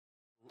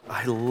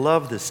I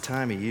love this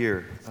time of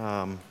year.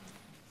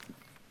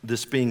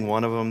 This being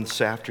one of them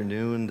this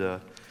afternoon,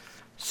 the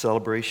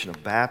celebration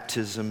of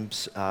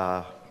baptisms.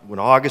 When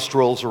August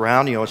rolls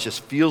around, it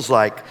just feels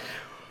like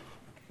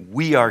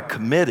we are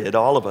committed,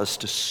 all of us,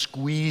 to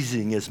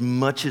squeezing as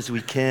much as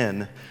we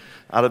can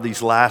out of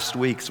these last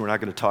weeks. We're not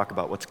going to talk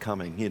about what's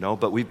coming,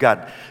 but we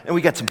got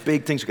some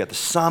big things. We got the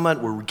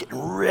summit. We're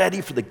getting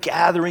ready for the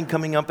gathering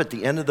coming up at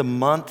the end of the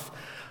month.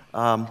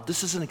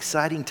 This is an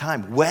exciting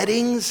time.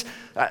 Weddings,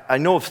 I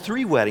know of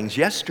 3 weddings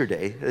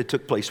yesterday that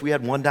took place. We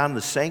had one down in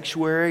the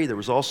sanctuary. There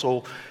was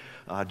also,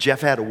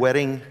 Jeff had a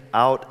wedding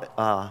out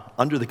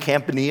under the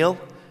campanile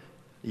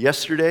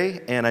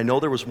yesterday, and I know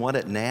there was one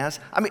at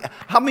Naz. I mean,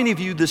 how many of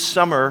you this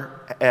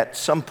summer at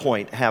some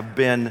point have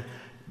been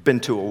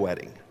to a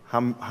wedding?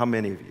 How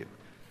many of you?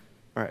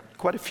 All right,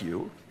 quite a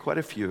few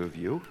of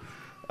you.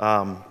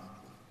 I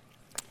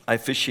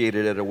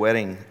officiated at a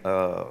wedding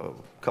a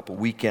couple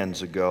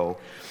weekends ago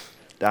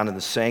down in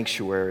the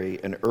sanctuary,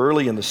 and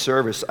early in the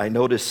service, I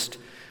noticed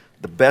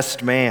the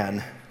best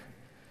man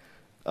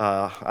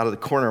out of the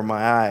corner of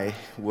my eye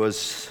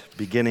was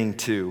beginning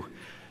to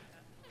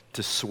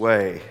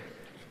sway,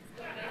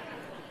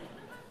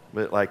 a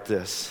bit like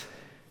this.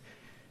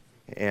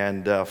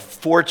 And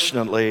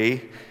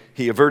fortunately,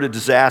 he averted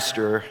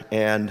disaster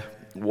and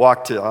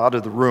walked out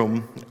of the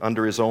room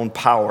under his own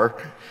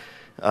power.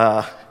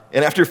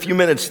 And after a few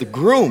minutes, the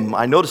groom,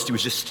 I noticed he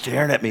was just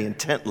staring at me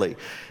intently.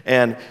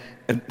 And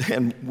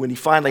when he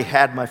finally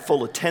had my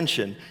full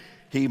attention,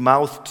 he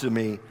mouthed to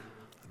me,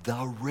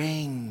 "The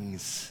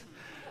rings,"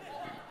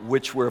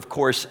 which were, of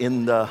course,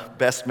 in the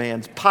best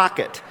man's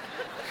pocket.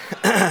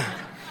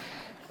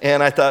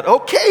 And I thought,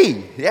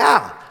 okay,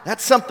 yeah,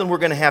 that's something we're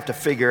going to have to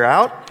figure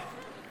out.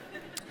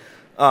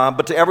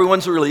 But to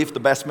everyone's relief, the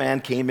best man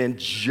came in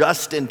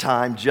just in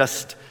time,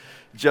 just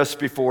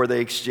before they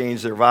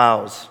exchanged their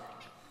vows.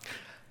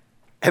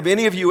 Have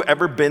any of you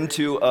ever been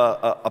to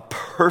a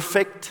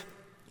perfect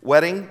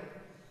wedding?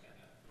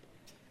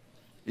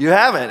 You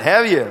haven't,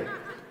 have you?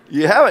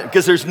 You haven't,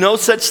 because there's no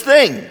such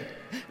thing.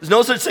 There's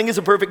no such thing as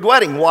a perfect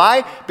wedding.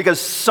 Why?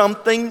 Because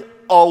something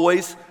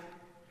always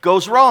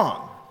goes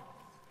wrong.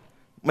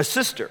 My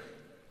sister,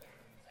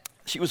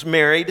 she was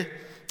married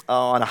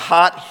on a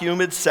hot,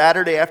 humid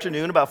Saturday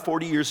afternoon about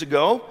 40 years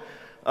ago.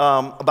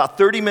 About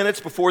 30 minutes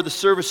before the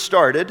service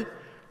started,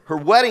 her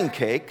wedding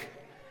cake,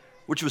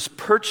 which was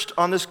perched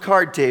on this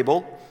card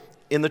table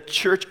in the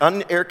church,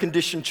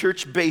 unair-conditioned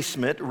church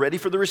basement, ready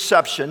for the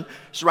reception,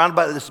 surrounded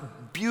by this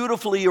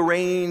beautifully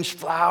arranged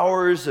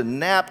flowers and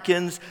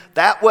napkins.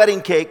 That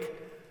wedding cake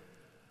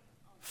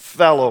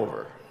fell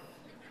over.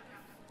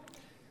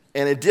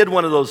 And it did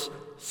one of those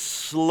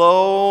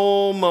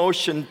slow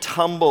motion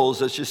tumbles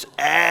that's just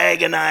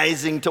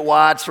agonizing to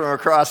watch from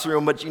across the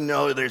room, but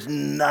there's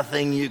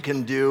nothing you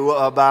can do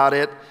about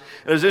it.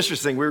 It was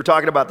interesting. We were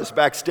talking about this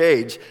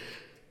backstage,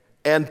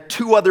 and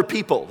 2 other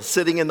people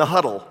sitting in the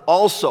huddle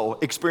also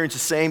experienced the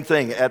same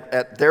thing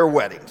at their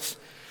weddings.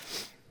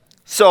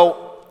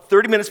 So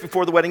 30 minutes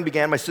before the wedding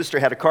began, my sister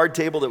had a card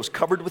table that was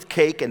covered with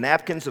cake and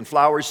napkins and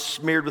flowers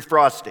smeared with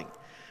frosting.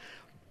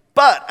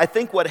 But I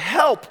think what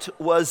helped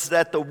was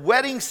that the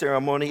wedding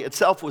ceremony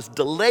itself was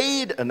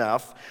delayed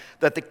enough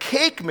that the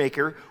cake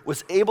maker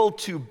was able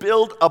to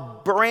build a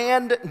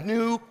brand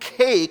new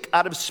cake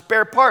out of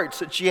spare parts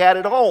that she had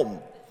at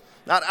home.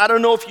 Now, I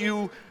don't know if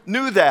you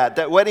knew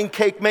that wedding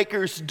cake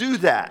makers do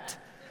that.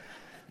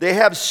 They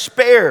have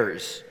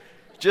spares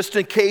just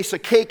in case a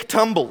cake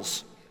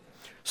tumbles.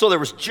 So there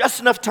was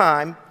just enough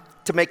time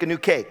to make a new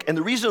cake. And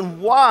the reason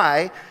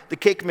why the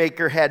cake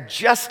maker had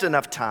just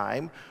enough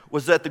time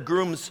was that the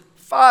groom's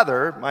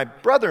father, my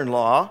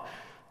brother-in-law,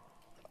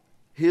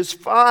 his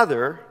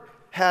father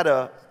had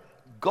a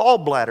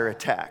gallbladder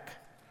attack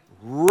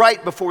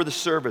right before the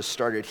service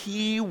started.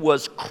 He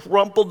was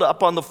crumpled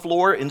up on the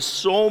floor in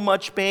so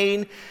much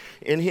pain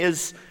in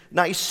his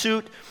nice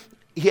suit,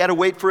 he had to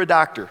wait for a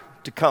doctor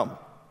to come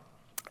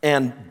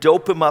and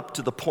dope him up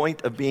to the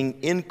point of being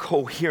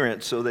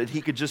incoherent so that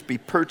he could just be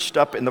perched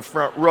up in the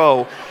front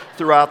row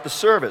throughout the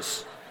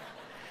service.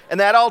 And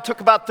that all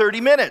took about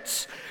 30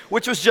 minutes,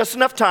 which was just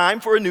enough time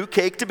for a new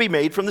cake to be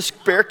made from the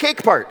spare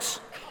cake parts.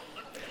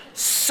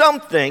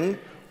 Something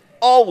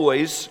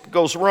always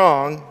goes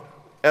wrong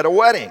at a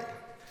wedding. A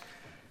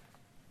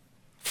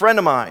friend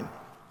of mine,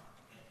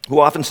 who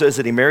often says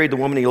that he married the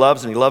woman he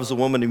loves and he loves the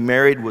woman he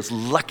married, was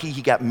lucky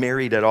he got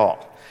married at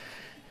all.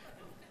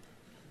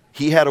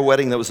 He had a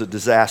wedding that was a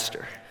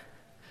disaster.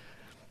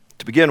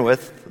 To begin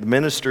with, the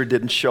minister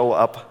didn't show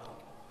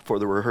up for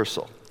the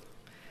rehearsal.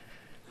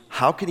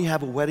 How can you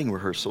have a wedding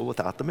rehearsal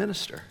without the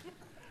minister?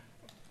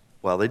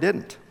 Well, they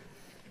didn't.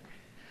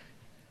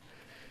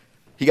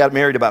 He got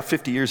married about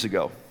 50 years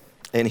ago,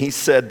 and he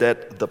said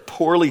that the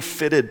poorly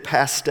fitted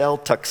pastel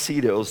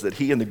tuxedos that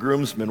he and the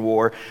groomsmen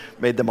wore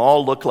made them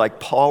all look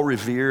like Paul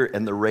Revere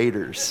and the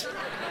Raiders.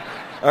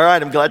 All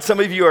right, I'm glad some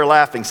of you are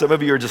laughing. Some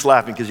of you are just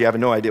laughing because you have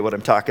no idea what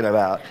I'm talking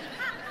about.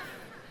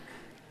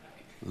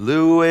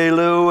 Louie,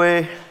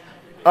 Louie,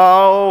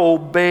 oh,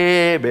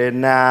 baby,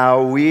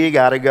 now we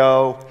gotta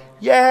go.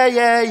 Yeah,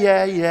 yeah,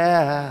 yeah,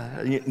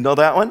 yeah. You know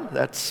that one?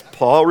 That's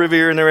Paul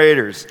Revere and the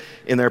Raiders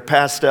in their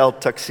pastel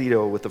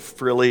tuxedo with the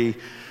frilly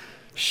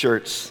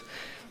shirts.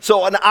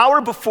 So an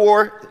hour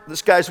before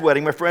this guy's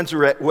wedding, my friend's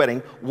wedding,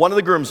 one of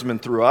the groomsmen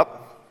threw up.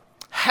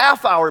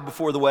 Half hour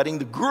before the wedding,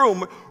 the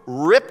groom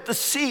ripped the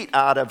seat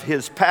out of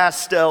his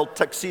pastel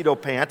tuxedo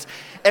pants.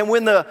 And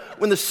when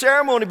the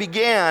ceremony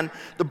began,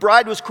 the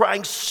bride was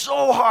crying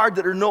so hard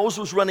that her nose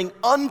was running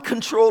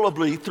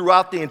uncontrollably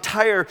throughout the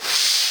entire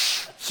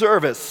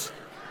service.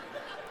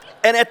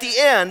 And at the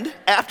end,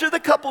 after the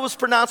couple was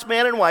pronounced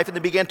man and wife and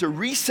they began to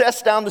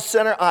recess down the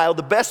center aisle,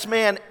 the best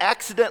man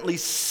accidentally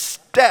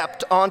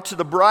stepped onto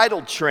the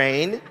bridal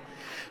train.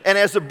 And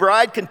as the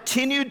bride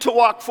continued to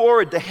walk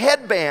forward, the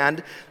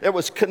headband that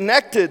was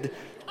connected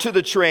to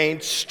the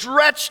train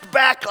stretched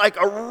back like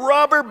a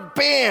rubber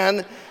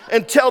band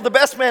until the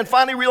best man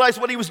finally realized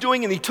what he was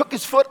doing and he took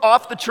his foot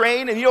off the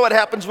train. And you know what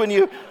happens when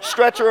you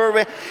stretch a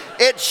rubber band?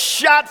 It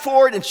shot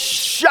forward and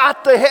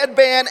shot the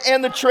headband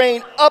and the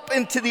train up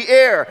into the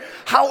air.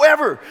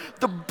 However,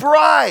 the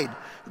bride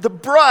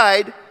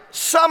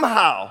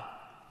somehow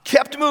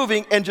kept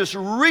moving and just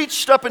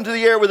reached up into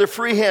the air with her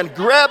free hand,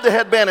 grabbed the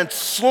headband and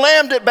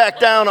slammed it back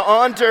down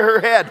onto her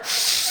head.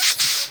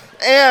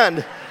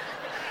 And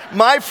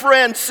my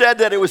friend said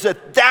that it was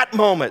at that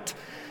moment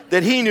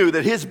that he knew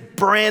that his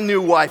brand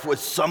new wife was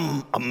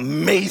some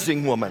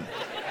amazing woman.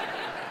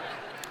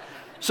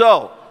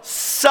 So,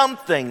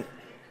 something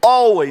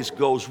always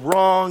goes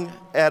wrong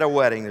at a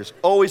wedding. There's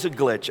always a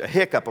glitch, a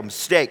hiccup, a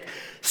mistake,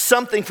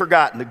 something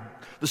forgotten.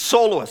 The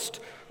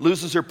soloist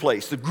loses her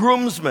place. The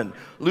groomsman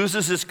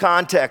loses his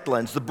contact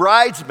lens. The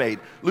bridesmaid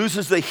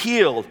loses the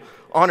heel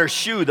on her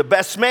shoe. The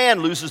best man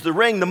loses the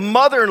ring. The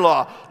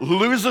mother-in-law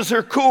loses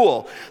her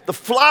cool. The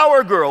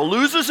flower girl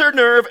loses her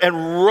nerve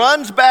and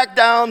runs back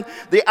down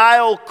the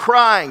aisle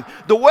crying.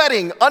 The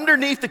wedding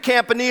underneath the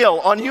campanile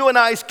on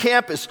UNI's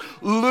campus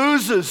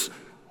loses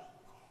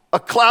a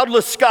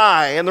cloudless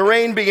sky and the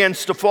rain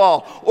begins to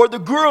fall. Or the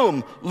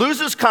groom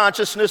loses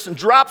consciousness and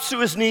drops to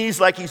his knees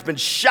like he's been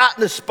shot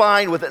in the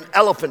spine with an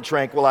elephant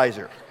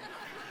tranquilizer.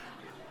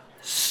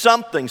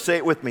 Something, say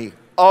it with me,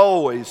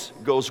 always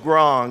goes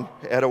wrong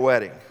at a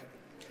wedding.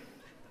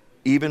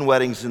 Even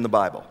weddings in the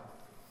Bible.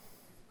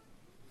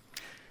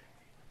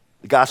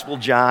 The Gospel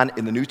of John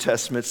in the New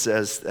Testament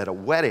says that a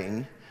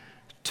wedding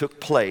took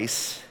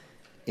place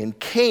in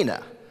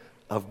Cana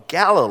of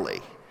Galilee.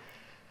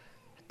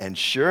 And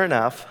sure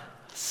enough,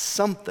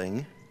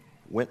 something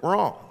went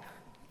wrong.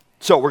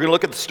 So we're going to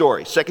look at the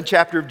story. Second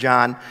chapter of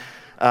John,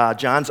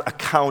 John's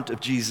account of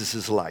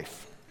Jesus'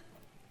 life.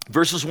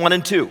 Verses 1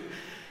 and 2.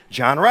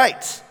 John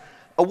writes,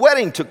 a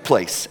wedding took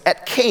place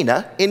at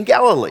Cana in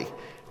Galilee.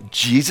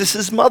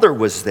 Jesus' mother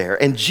was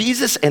there, and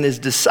Jesus and his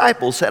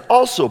disciples had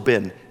also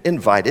been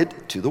invited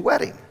to the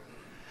wedding.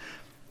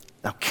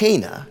 Now,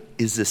 Cana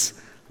is this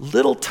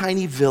little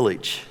tiny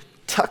village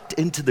tucked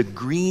into the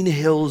green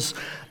hills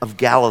of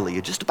Galilee,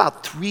 just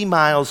about 3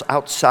 miles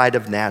outside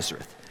of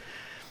Nazareth.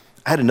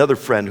 I had another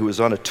friend who was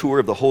on a tour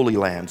of the Holy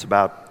Lands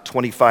about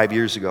 25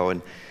 years ago,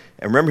 and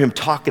I remember him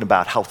talking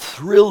about how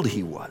thrilled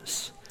he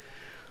was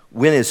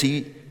when as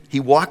he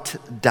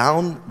walked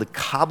down the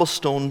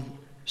cobblestone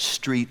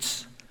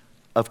streets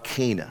of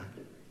Cana.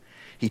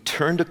 He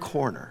turned a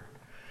corner,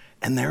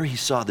 and there he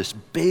saw this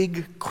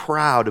big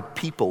crowd of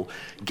people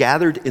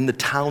gathered in the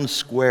town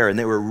square, and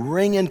they were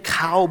ringing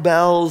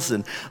cowbells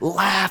and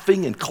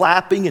laughing and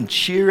clapping and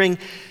cheering.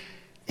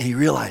 And he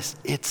realized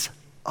it's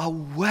a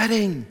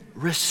wedding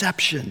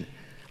reception,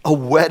 a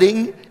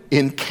wedding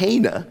in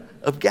Cana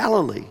of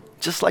Galilee,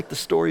 just like the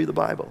story of the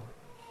Bible.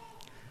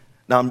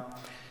 Now,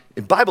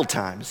 in Bible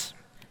times,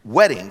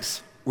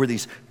 weddings were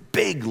these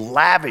big,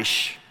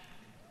 lavish,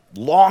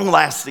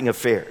 long-lasting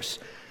affairs.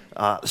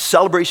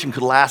 Celebration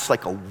could last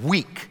like a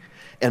week,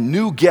 and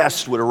new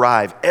guests would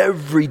arrive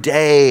every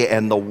day,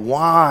 and the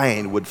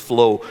wine would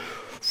flow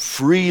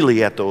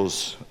freely at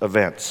those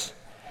events.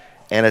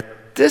 And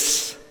at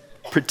this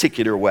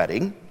particular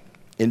wedding,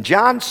 in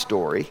John's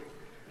story,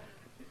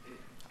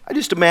 I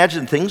just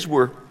imagine things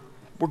were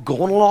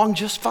going along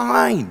just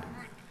fine.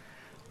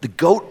 The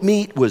goat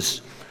meat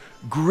was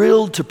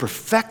grilled to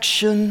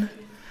perfection.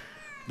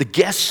 The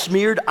guests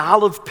smeared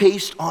olive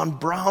paste on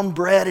brown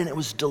bread, and it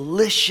was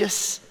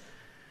delicious.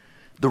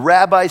 The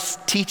rabbi's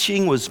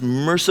teaching was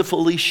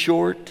mercifully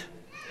short.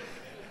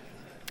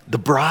 The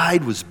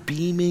bride was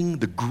beaming.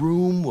 The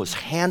groom was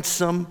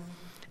handsome.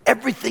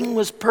 Everything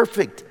was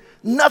perfect.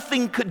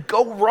 Nothing could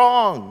go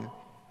wrong.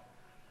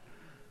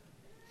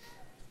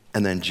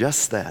 And then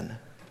just then,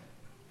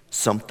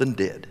 something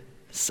did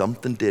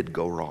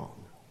go wrong.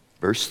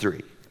 Verse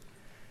 3.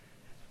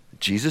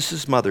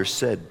 Jesus' mother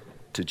said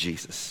to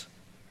Jesus,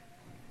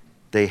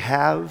 "They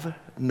have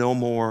no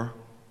more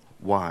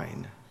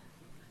wine."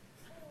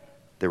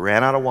 They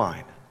ran out of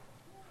wine.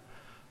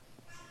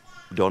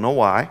 Don't know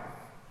why.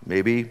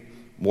 Maybe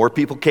more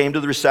people came to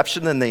the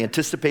reception than they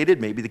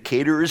anticipated. Maybe the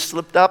caterers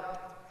slipped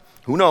up.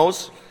 Who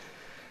knows?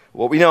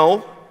 What we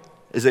know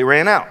is they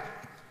ran out.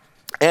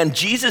 And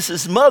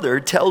Jesus' mother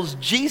tells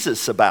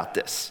Jesus about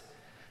this.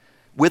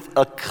 with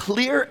a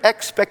clear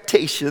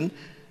expectation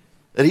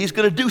that he's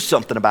going to do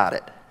something about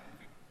it.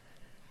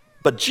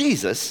 But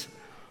Jesus,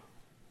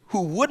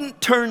 who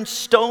wouldn't turn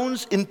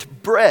stones into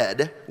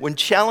bread when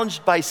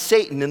challenged by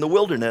Satan in the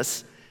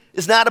wilderness,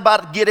 is not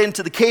about to get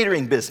into the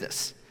catering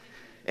business.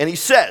 And he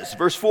says,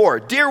 verse 4,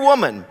 "Dear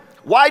woman,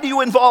 why do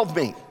you involve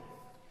me?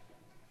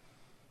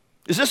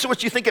 Is this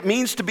what you think it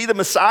means to be the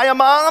Messiah,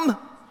 Mom?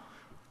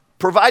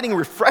 Providing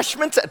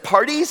refreshments at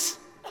parties?"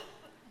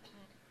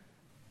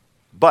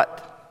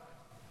 But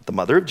the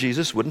mother of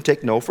Jesus wouldn't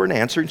take no for an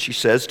answer, and she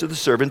says to the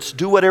servants,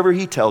 "Do whatever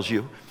he tells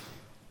you,"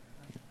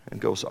 and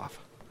goes off.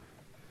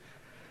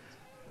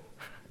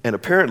 And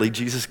apparently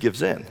Jesus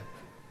gives in.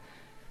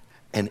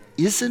 And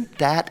isn't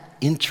that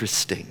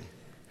interesting?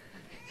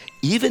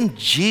 Even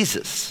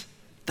Jesus,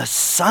 the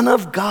Son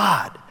of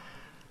God,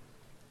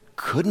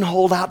 couldn't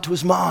hold out to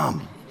his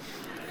mom.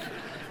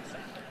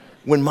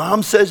 When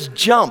mom says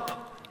jump,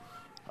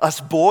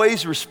 us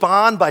boys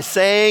respond by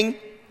saying,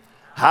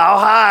 "How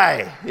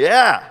high?"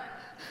 Yeah.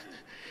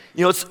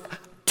 You know,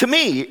 to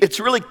me, it's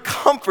really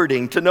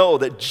comforting to know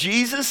that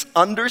Jesus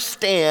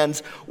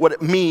understands what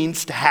it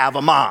means to have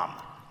a mom.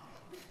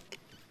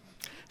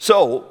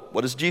 So,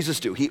 what does Jesus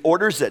do? He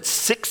orders that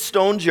 6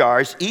 stone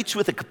jars, each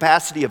with a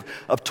capacity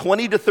of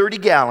 20 to 30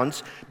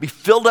 gallons, be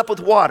filled up with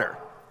water.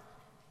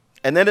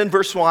 And then in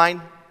verse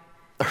 9,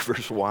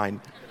 verse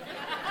 9,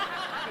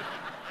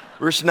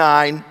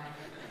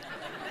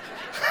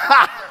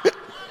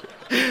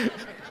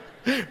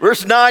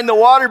 the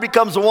water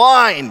becomes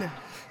wine.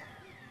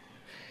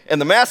 And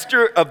the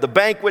master of the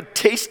banquet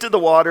tasted the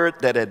water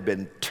that had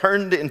been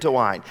turned into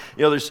wine.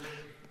 You know, there's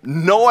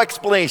no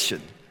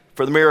explanation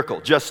for the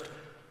miracle, just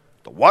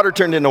the water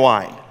turned into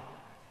wine.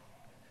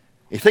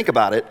 You think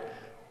about it,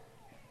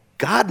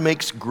 God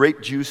makes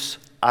grape juice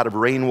out of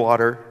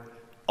rainwater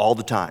all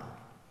the time.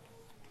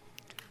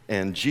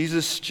 And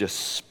Jesus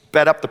just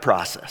sped up the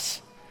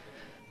process.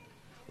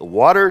 The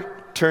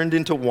water turned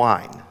into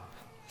wine,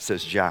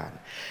 says John.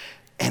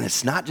 And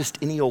it's not just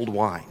any old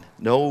wine.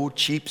 No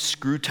cheap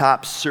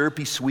screw-top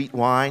syrupy sweet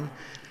wine.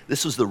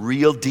 This was the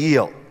real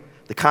deal.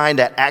 The kind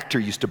that actor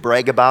used to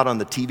brag about on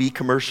the TV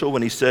commercial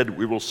when he said,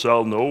 "We will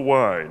sell no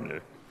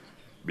wine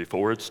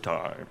before it's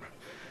time."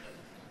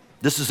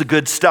 This is the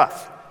good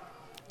stuff.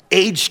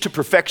 Aged to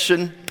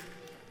perfection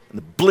in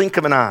the blink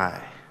of an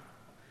eye.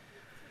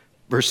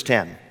 Verse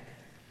 10.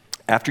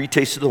 After he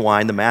tasted the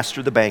wine, the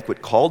master of the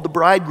banquet called the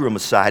bridegroom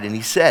aside and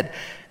he said,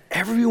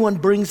 "Everyone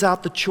brings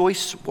out the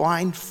choice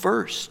wine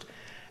first,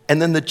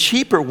 and then the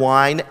cheaper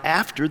wine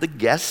after the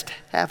guests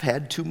have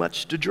had too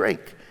much to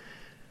drink.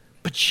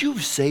 But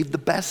you've saved the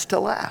best to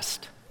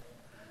last."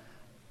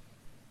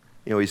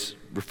 You know, he's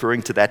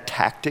referring to that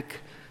tactic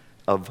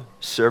of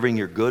serving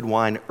your good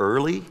wine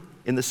early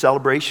in the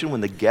celebration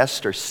when the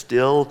guests are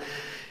still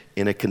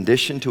in a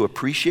condition to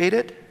appreciate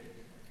it.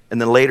 And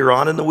then later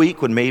on in the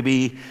week when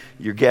maybe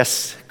your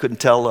guests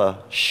couldn't tell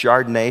a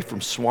Chardonnay from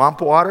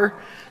swamp water,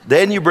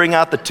 then you bring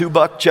out the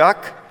 $2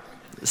 chuck,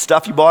 the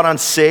stuff you bought on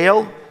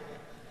sale.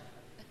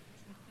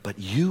 But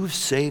you've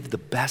saved the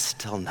best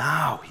till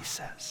now, he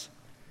says.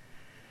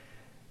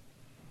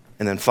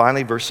 And then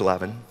finally, verse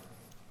 11.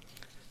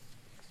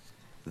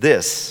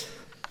 This,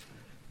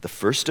 the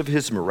first of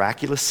his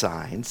miraculous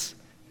signs,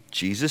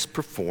 Jesus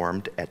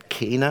performed at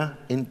Cana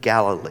in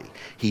Galilee.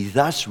 He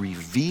thus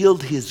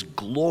revealed his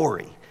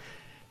glory,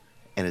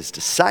 and his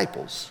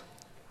disciples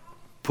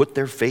put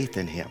their faith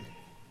in him.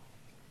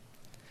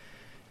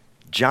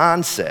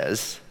 John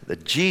says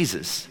that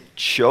Jesus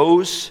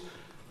chose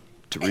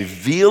to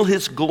reveal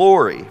his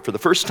glory for the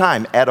first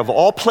time at, of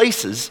all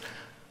places,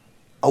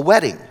 a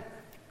wedding.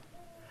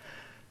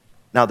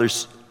 Now,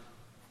 there's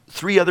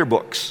 3 other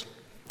books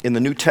in the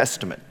New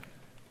Testament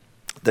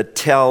that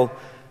tell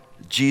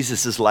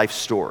Jesus' life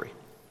story.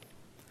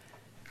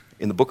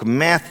 In the book of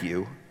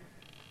Matthew,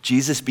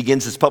 Jesus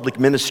begins his public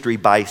ministry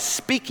by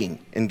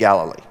speaking in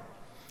Galilee.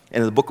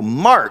 And in the book of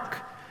Mark,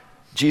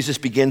 Jesus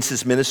begins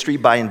his ministry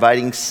by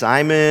inviting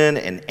Simon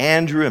and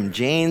Andrew and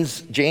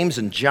James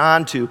and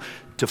John to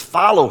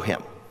follow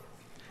him.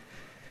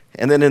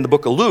 And then in the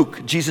book of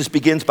Luke, Jesus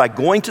begins by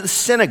going to the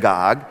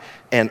synagogue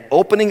and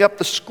opening up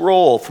the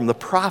scroll from the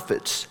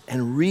prophets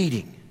and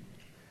reading.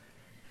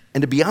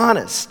 And to be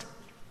honest,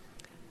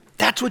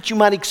 that's what you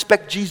might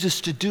expect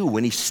Jesus to do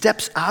when he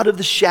steps out of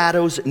the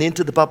shadows and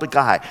into the public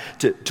eye,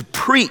 to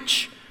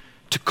preach,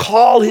 to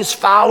call his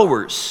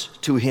followers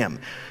to him,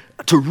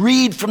 to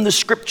read from the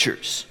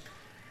scriptures.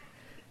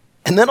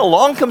 And then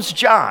along comes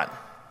John,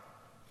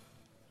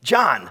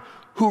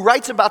 who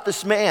writes about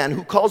this man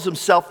who calls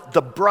himself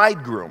the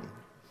bridegroom.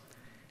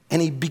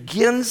 And he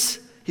begins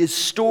his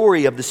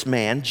story of this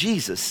man,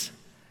 Jesus,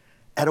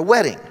 at a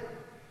wedding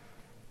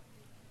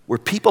where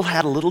people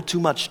had a little too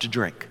much to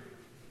drink.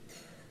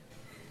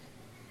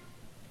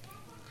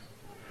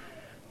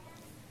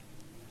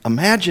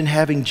 Imagine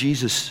having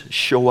Jesus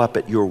show up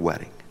at your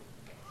wedding.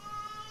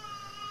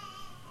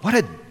 What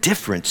a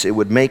difference it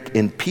would make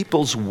in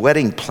people's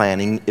wedding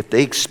planning if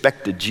they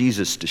expected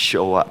Jesus to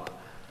show up.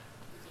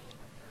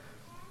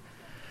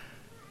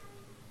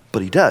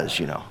 But he does,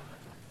 you know.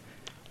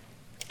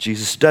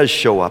 Jesus does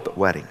show up at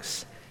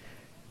weddings,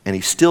 and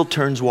he still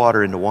turns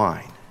water into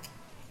wine.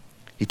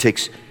 He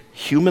takes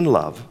human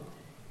love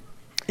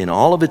in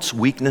all of its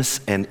weakness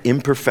and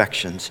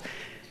imperfections,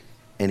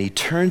 and he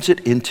turns it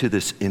into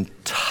this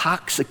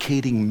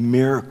intoxicating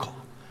miracle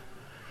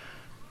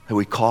that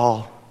we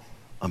call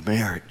a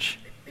marriage.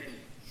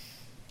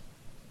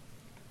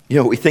 You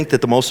know, we think that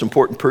the most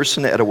important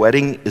person at a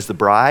wedding is the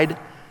bride.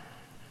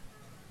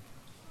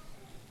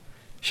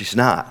 She's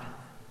not.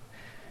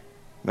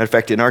 Matter of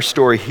fact, in our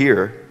story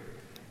here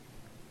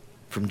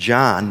from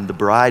John, the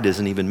bride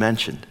isn't even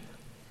mentioned.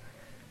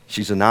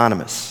 She's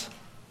anonymous.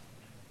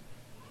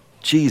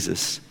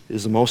 Jesus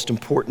is the most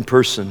important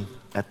person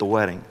at the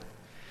wedding.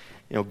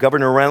 You know,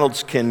 Governor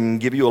Reynolds can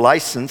give you a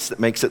license that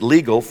makes it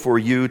legal for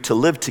you to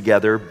live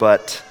together,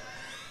 but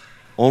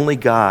only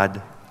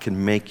God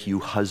can make you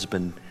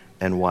husband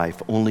and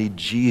wife. Only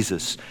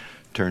Jesus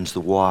turns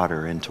the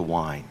water into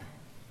wine.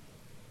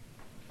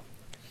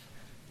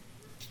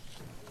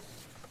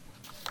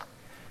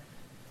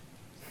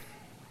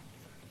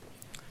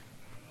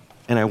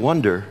 And I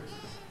wonder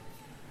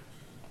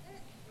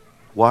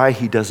why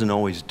he doesn't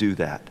always do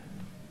that.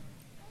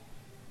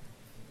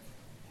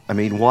 I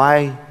mean,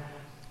 why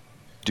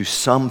do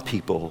some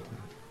people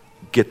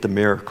get the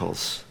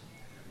miracles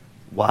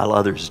while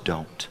others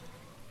don't?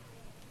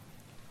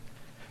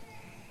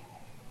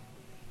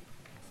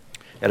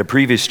 At a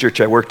previous church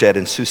I worked at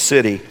in Sioux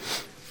City,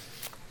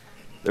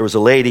 there was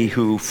a lady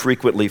who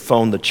frequently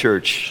phoned the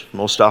church.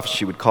 Most often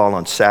she would call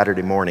on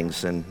Saturday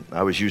mornings, and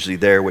I was usually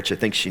there, which I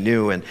think she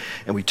knew, and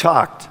we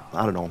talked,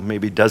 I don't know,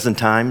 maybe a dozen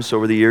times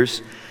over the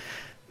years.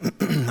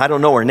 I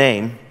don't know her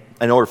name.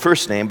 I know her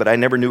first name, but I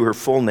never knew her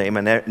full name.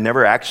 I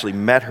never actually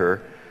met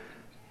her.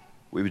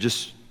 We would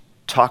just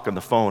talk on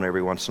the phone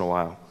every once in a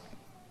while.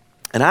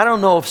 And I don't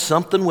know if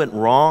something went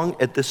wrong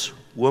at this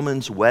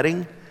woman's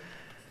wedding,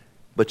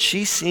 but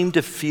she seemed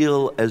to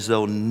feel as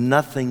though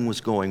nothing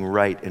was going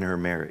right in her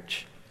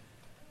marriage.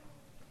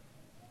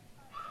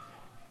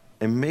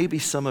 And maybe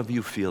some of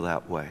you feel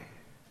that way,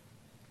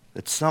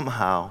 that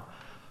somehow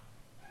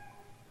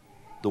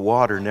the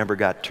water never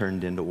got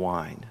turned into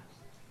wine.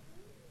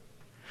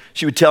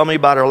 She would tell me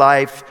about her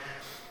life,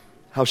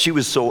 how she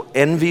was so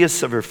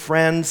envious of her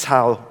friends,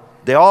 how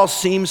they all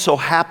seemed so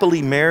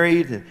happily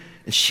married,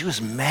 and she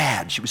was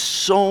mad. She was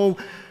so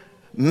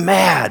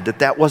mad that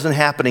that wasn't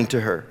happening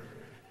to her.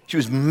 She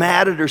was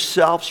mad at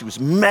herself. She was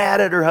mad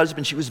at her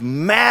husband. She was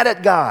mad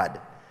at God.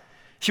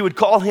 She would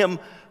call him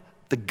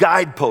the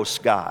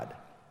guidepost God,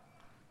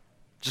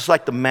 just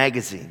like the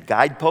magazine,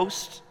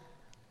 Guidepost.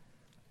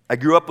 I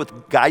grew up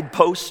with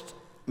Guidepost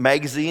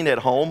magazine at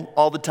home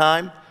all the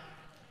time.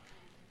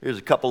 Here's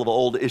a couple of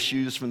old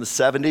issues from the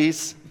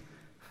 70s.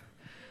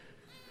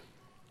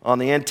 On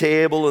the end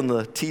table, in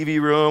the TV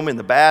room, in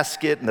the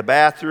basket, in the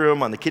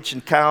bathroom, on the kitchen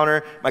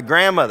counter. My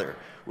grandmother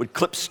would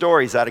clip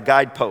stories out of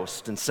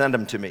Guidepost and send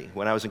them to me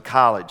when I was in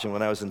college and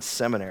when I was in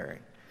seminary.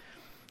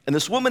 And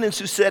this woman in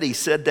Sioux City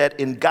said that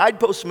in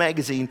Guidepost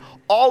magazine,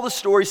 all the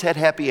stories had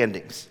happy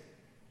endings.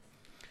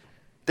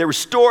 There were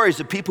stories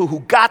of people who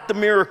got the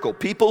miracle,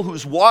 people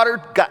whose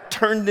water got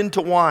turned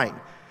into wine.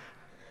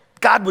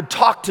 God would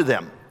talk to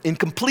them in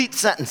complete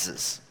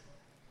sentences.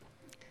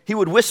 He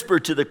would whisper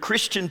to the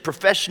Christian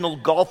professional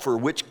golfer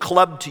which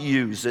club to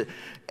use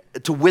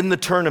to win the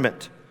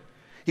tournament.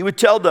 He would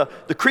tell the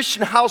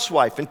Christian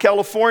housewife in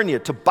California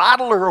to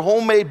bottle her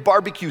homemade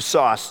barbecue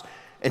sauce,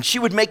 and she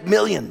would make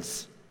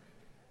millions.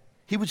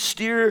 He would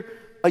steer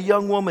a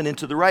young woman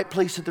into the right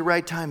place at the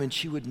right time, and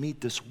she would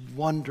meet this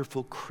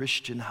wonderful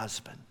Christian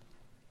husband.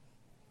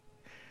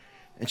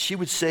 And she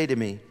would say to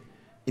me,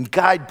 in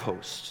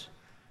Guideposts,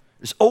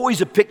 there's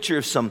always a picture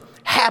of some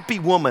happy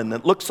woman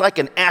that looks like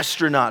an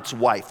astronaut's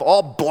wife,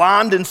 all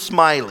blonde and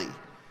smiley,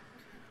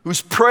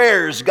 whose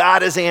prayers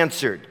God has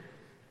answered.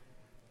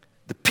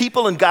 The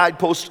people in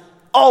Guideposts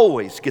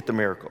always get the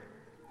miracle.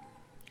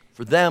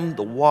 For them,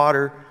 the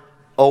water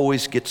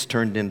always gets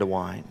turned into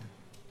wine.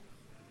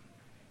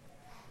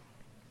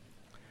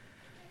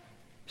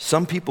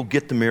 Some people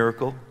get the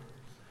miracle,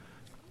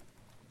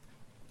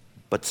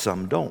 but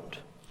some don't.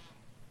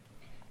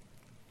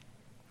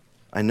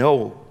 I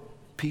know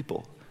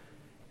people,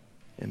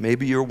 and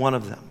maybe you're one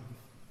of them,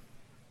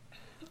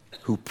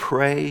 who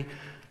pray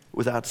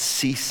without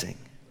ceasing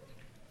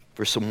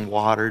for some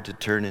water to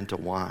turn into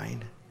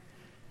wine,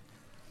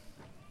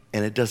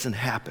 and it doesn't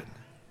happen.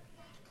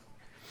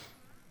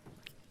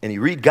 And you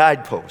read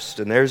Guidepost,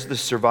 and there's the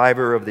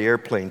survivor of the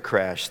airplane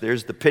crash.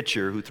 There's the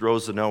pitcher who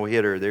throws the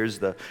no-hitter. There's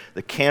the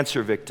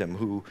cancer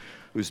victim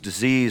whose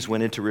disease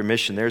went into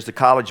remission. There's the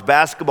college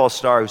basketball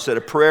star who said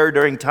a prayer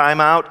during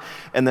timeout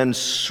and then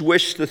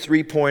swished the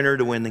three-pointer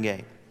to win the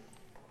game.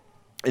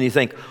 And you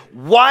think,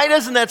 why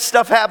doesn't that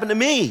stuff happen to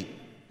me?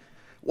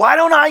 Why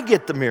don't I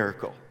get the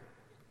miracle?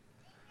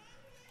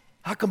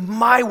 How come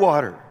my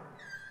water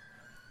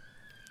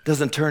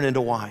doesn't turn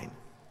into wine?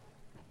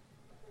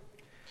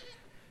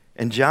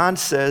 And John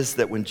says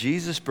that when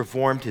Jesus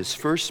performed his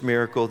first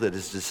miracle, that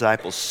his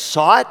disciples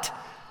saw it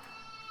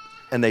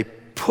and they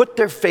put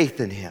their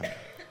faith in him.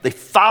 They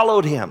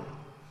followed him.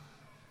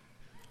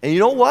 And you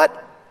know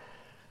what?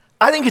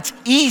 I think it's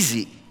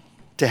easy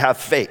to have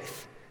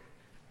faith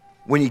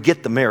when you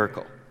get the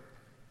miracle.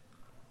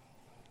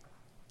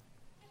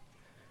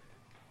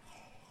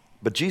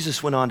 But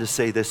Jesus went on to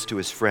say this to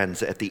his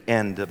friends at the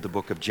end of the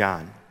book of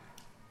John.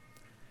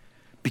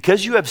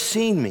 Because you have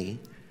seen me,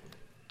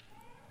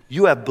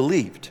 you have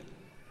believed.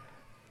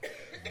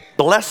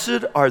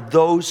 Blessed are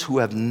those who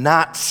have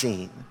not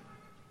seen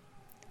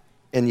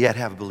and yet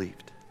have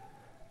believed.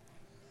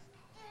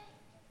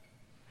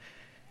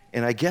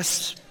 And I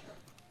guess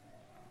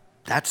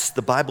that's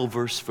the Bible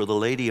verse for the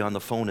lady on the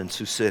phone in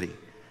Sioux City.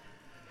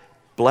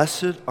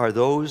 Blessed are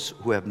those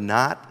who have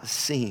not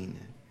seen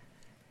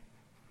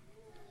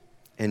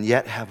and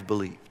yet have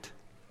believed.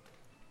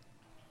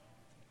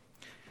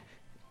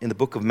 In the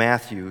book of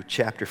Matthew,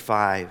 chapter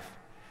 5,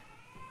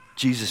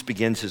 Jesus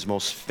begins his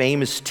most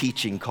famous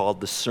teaching called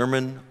the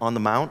Sermon on the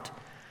Mount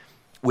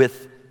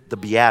with the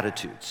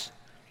Beatitudes.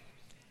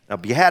 Now,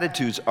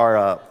 Beatitudes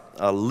are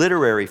a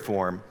literary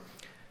form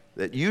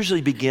that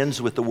usually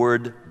begins with the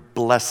word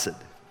blessed.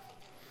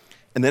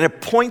 And then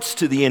it points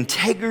to the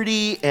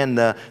integrity and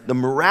the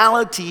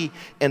morality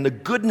and the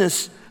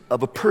goodness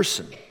of a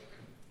person.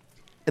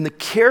 And the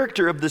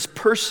character of this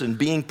person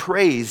being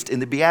praised in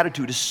the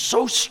Beatitude is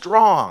so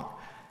strong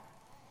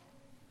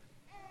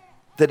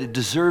that it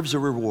deserves a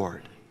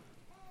reward.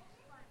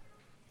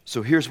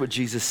 So here's what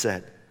Jesus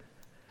said.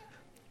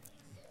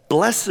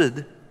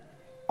 Blessed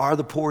are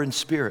the poor in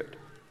spirit,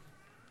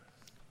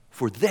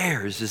 for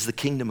theirs is the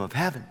kingdom of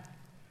heaven.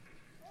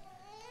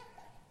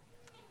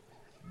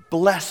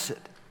 Blessed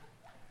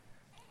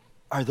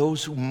are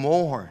those who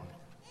mourn,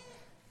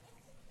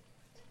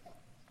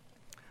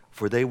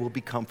 for they will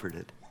be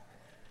comforted.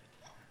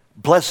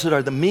 Blessed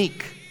are the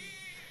meek,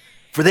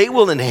 for they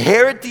will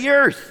inherit the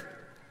earth.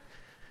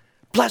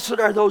 Blessed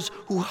are those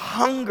who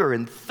hunger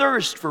and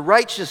thirst for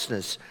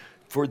righteousness,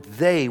 for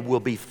they will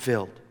be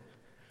filled.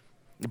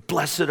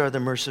 Blessed are the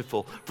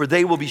merciful, for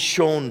they will be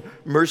shown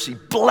mercy.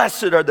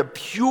 Blessed are the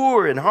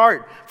pure in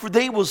heart, for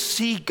they will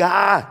see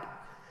God.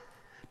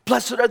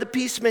 Blessed are the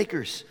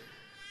peacemakers,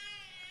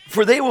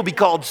 for they will be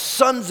called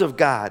sons of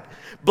God.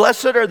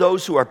 Blessed are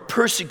those who are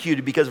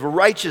persecuted because of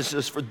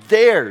righteousness, for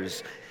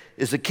theirs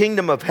is the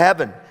kingdom of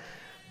heaven.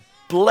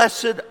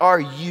 Blessed are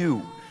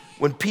you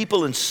when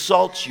people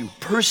insult you,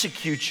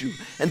 persecute you,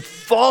 and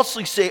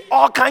falsely say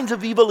all kinds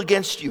of evil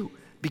against you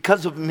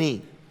because of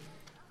me.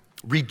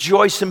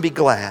 Rejoice and be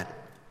glad,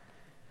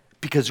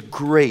 because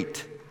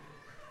great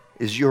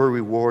is your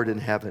reward in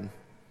heaven.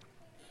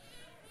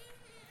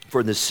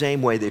 For in the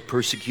same way they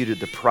persecuted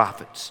the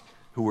prophets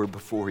who were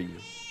before you.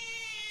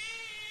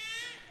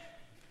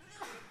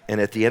 And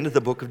at the end of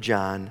the book of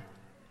John,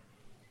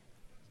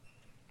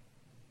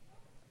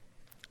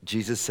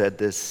 Jesus said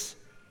this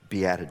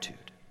beatitude.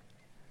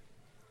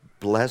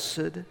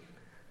 Blessed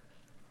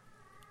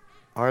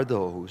are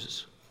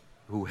those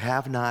who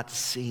have not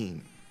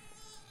seen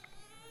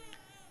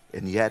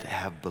and yet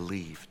have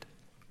believed.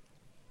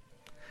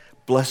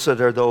 Blessed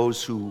are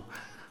those who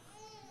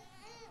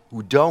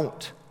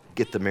don't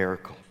get the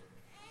miracle.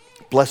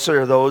 Blessed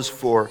are those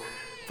for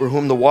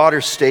whom the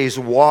water stays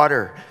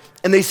water,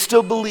 and they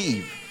still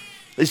believe.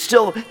 They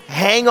still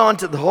hang on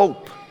to the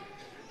hope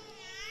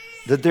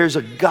that there's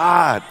a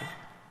God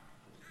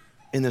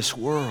in this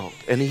world,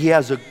 and He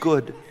has a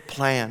good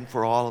plan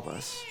for all of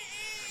us.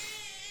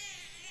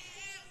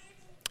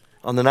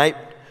 On the night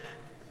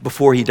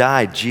before He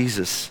died,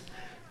 Jesus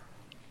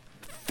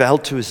fell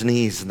to His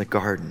knees in the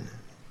garden,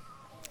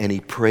 and He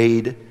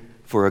prayed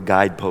for a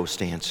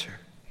guidepost answer.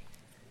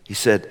 He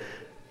said,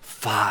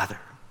 Father,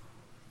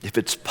 if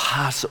it's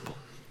possible,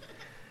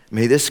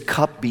 may this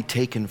cup be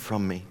taken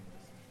from me.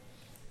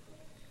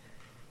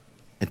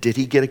 And did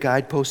He get a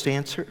guidepost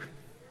answer?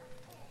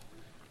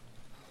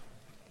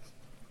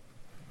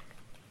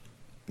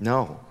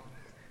 No.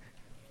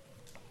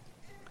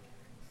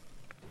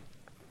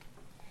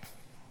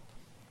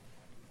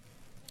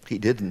 He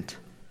didn't.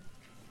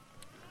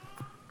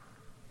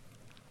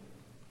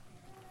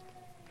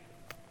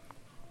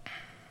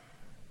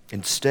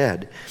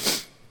 Instead,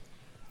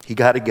 He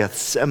got a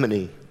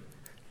Gethsemane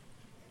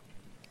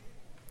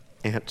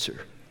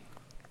answer.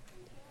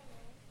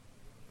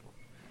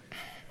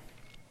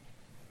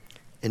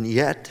 And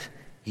yet,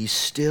 He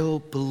still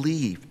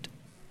believed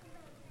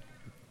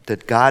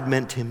that God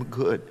meant Him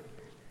good.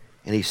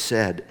 And He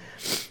said,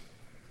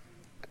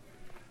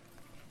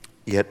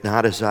 yet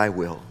not as I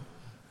will,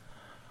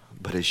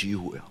 but as you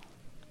will.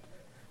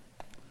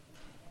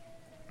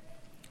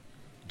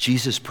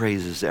 Jesus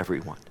praises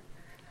everyone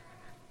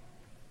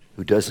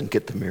who doesn't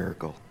get the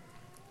miracle,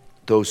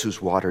 those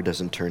whose water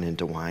doesn't turn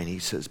into wine. He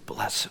says,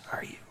 blessed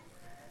are you,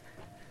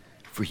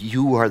 for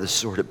you are the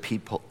sort of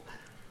people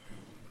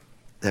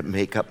that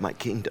make up my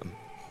kingdom.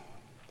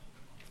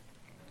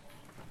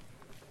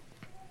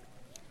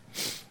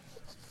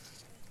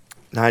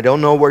 Now, I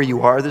don't know where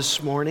you are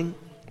this morning.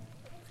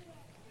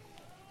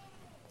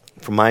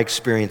 From my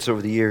experience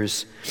over the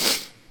years,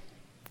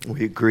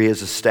 we agree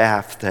as a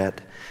staff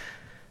that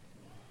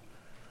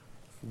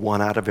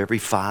 1 out of every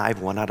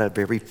 5, 1 out of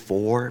every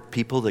 4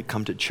 people that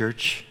come to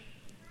church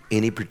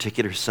any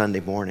particular Sunday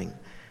morning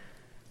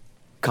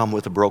come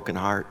with a broken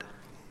heart.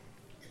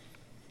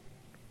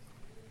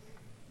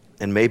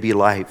 And maybe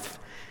life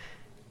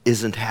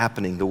isn't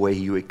happening the way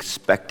you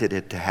expected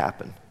it to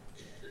happen.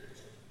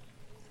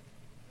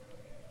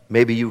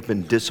 Maybe you've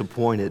been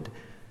disappointed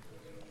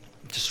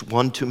just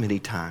one too many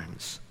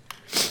times.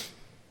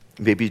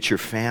 Maybe it's your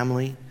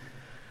family,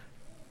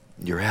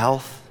 your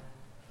health,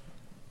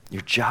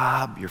 your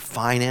job, your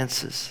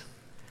finances.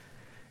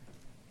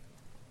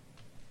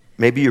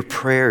 Maybe your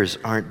prayers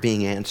aren't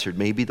being answered.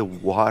 Maybe the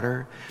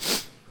water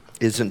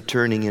isn't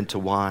turning into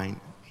wine.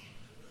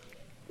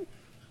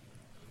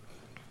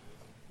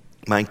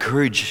 My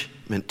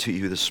encouragement to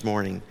you this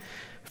morning,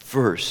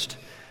 first,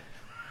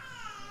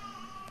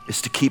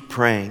 is to keep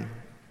praying.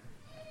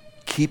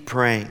 Keep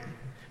praying.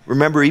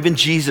 Remember, even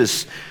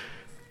Jesus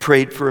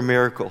prayed for a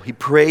miracle. He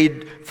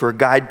prayed for a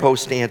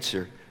guidepost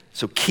answer.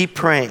 So keep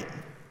praying.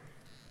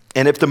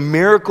 And if the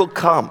miracle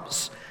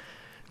comes,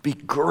 be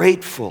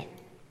grateful.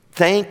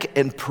 Thank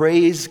and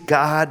praise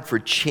God for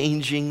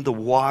changing the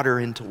water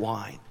into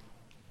wine.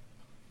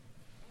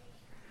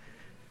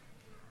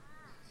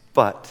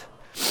 But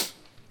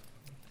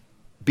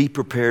be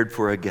prepared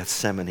for a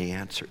Gethsemane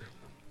answer.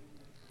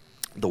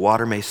 The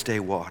water may stay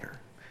water.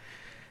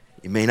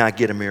 You may not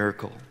get a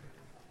miracle.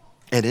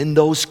 And in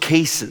those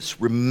cases,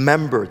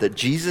 remember that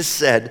Jesus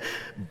said,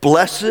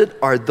 "Blessed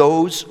are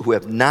those who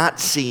have not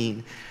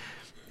seen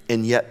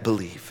and yet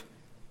believe."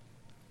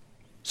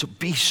 So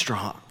be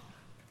strong.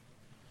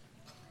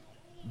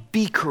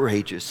 Be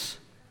courageous.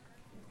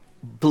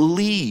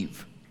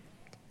 Believe.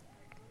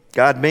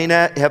 God may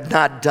not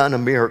have done a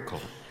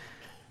miracle,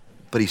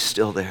 but He's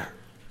still there.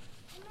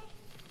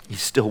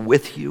 He's still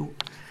with you,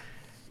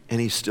 and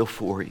He's still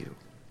for you.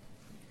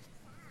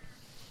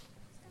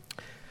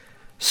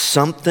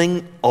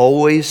 Something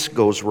always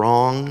goes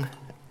wrong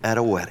at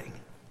a wedding.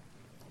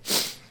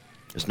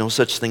 There's no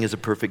such thing as a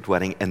perfect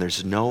wedding, and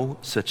there's no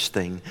such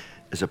thing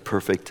as a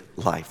perfect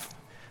life.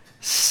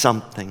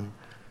 Something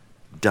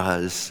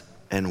does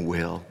and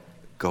will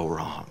go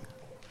wrong.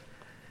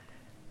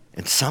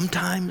 And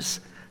sometimes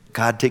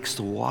God takes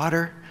the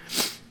water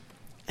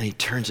and He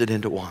turns it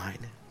into wine.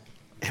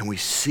 And we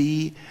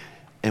see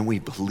and we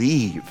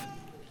believe.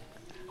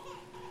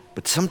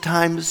 But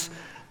sometimes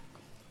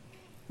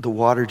the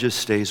water just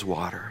stays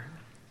water.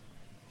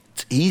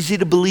 It's easy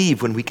to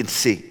believe when we can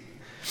see.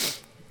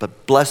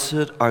 But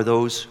blessed are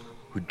those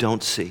who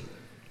don't see,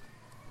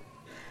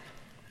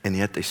 and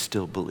yet they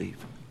still believe.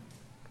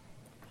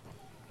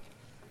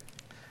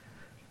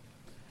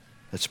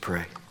 Let's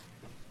pray.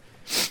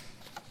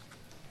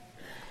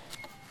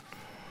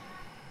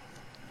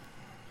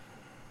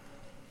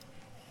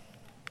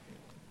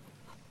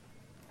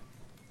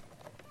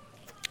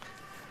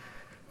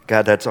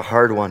 God, that's a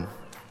hard one.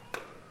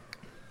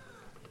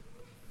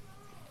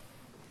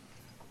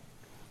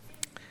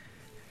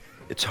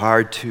 It's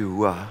hard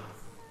to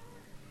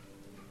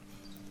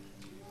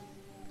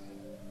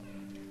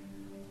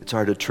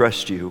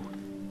trust you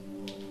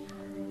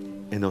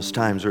in those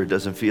times where it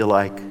doesn't feel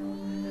like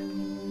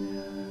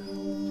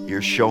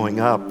you're showing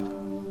up.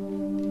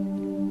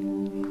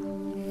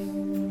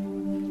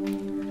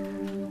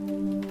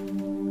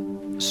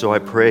 So I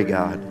pray,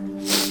 God,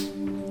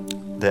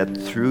 that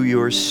through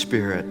your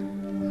Spirit,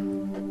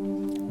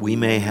 we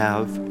may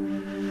have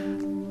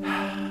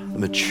the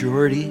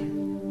maturity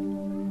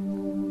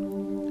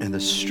and the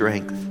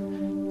strength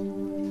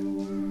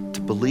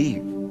to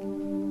believe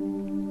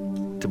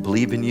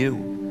in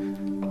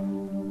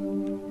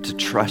you, to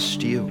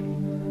trust you,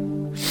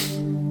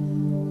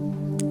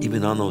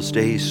 even on those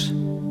days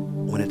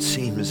when it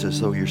seems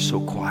as though you're so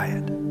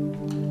quiet.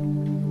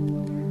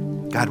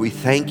 God, we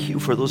thank you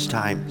for those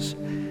times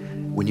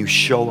when you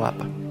show up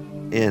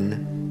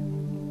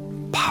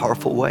in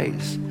powerful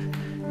ways,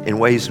 in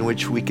ways in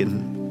which we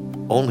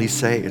can only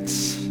say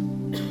it's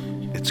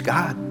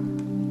God.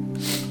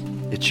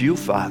 It's you,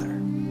 Father.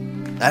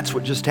 That's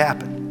what just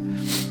happened.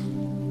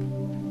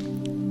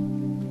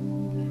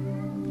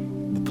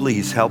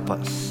 Please help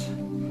us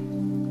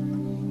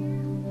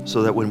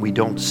so that when we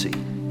don't see,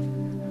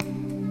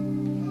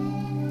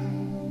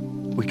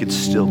 we can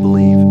still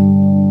believe.